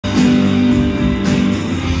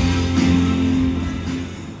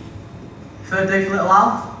birthday for little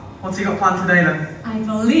Al? What's he got planned today then? I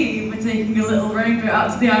believe we're taking a little rowboat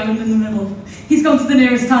out to the island in the middle. He's gone to the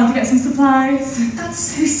nearest town to get some supplies. That's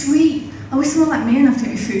so sweet. I wish someone like me enough to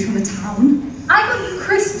get me food from the town. I got you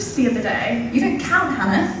crisps the other day. You don't count,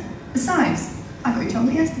 Hannah. Besides, I got you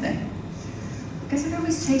chocolate yesterday. Guess I'd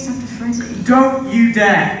always chase after Freddie. Don't you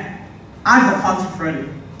dare! I've got plans for Freddie.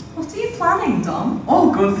 What are you planning, Dom?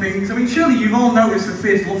 All good things. I mean, surely you've all noticed the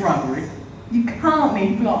fierce love rivalry. You can't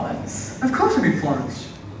mean Florence. Of course I mean Florence.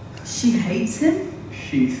 She hates him?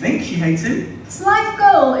 She thinks she hates him. His life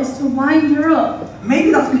goal is to wind her up.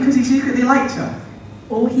 Maybe that's because he secretly likes her.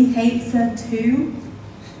 Or he hates her too.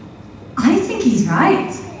 I think he's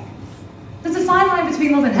right. There's a fine line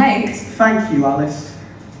between love and hate. Thank you, Alice.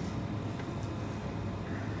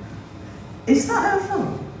 Is that her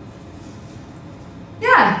phone?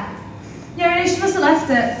 Yeah. Yeah, she must have left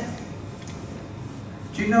it.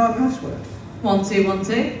 Do you know her password?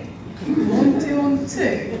 1212.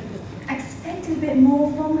 1212. I expected a bit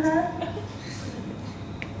more from her.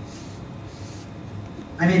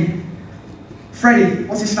 I mean, Freddie,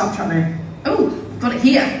 what's his Snapchat name? Oh, got it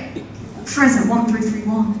here.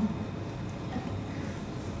 Freza1331.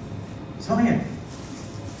 It's not here.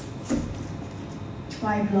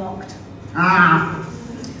 Try blocked. Ah!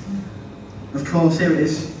 Of course, here it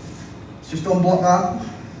is. Let's just unblock that.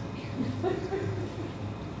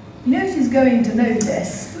 You know she's going to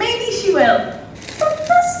notice. Maybe she will. But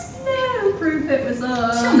there's no proof it was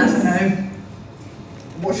us. She'll never know.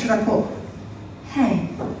 What should I put? Hey,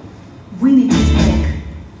 we need to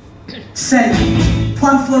talk. Send.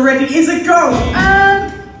 Plan for already is a go!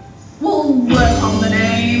 We'll work on the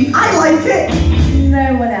name. I like it!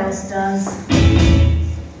 No one else does.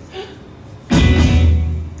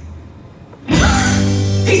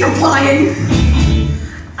 He's replying!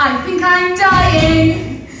 I think I'm dying.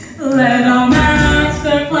 Let our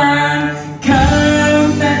master plan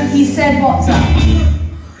commence. He said what's up?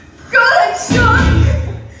 Got a shock!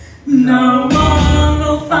 No one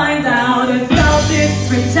will find out about this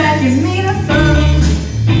pretend. Give me the phone.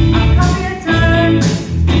 I'll copy a turn.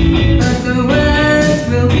 But the words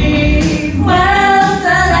will be well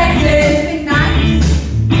selected. Be nice.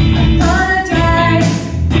 Apologize.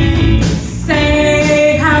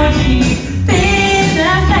 Say how she's been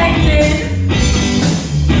affected.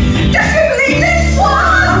 Just you believe this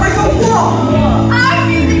one? Oh my god, what? I'm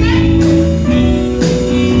using it.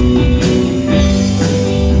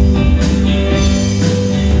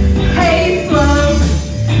 Hey Flo,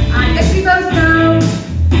 I guess we both know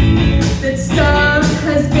that stuff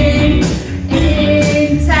has been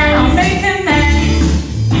intense. I'll make amends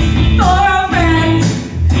for our friend.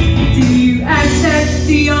 Do you accept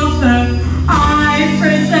the offer I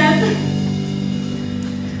present?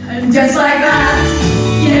 And just like that,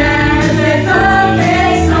 yeah.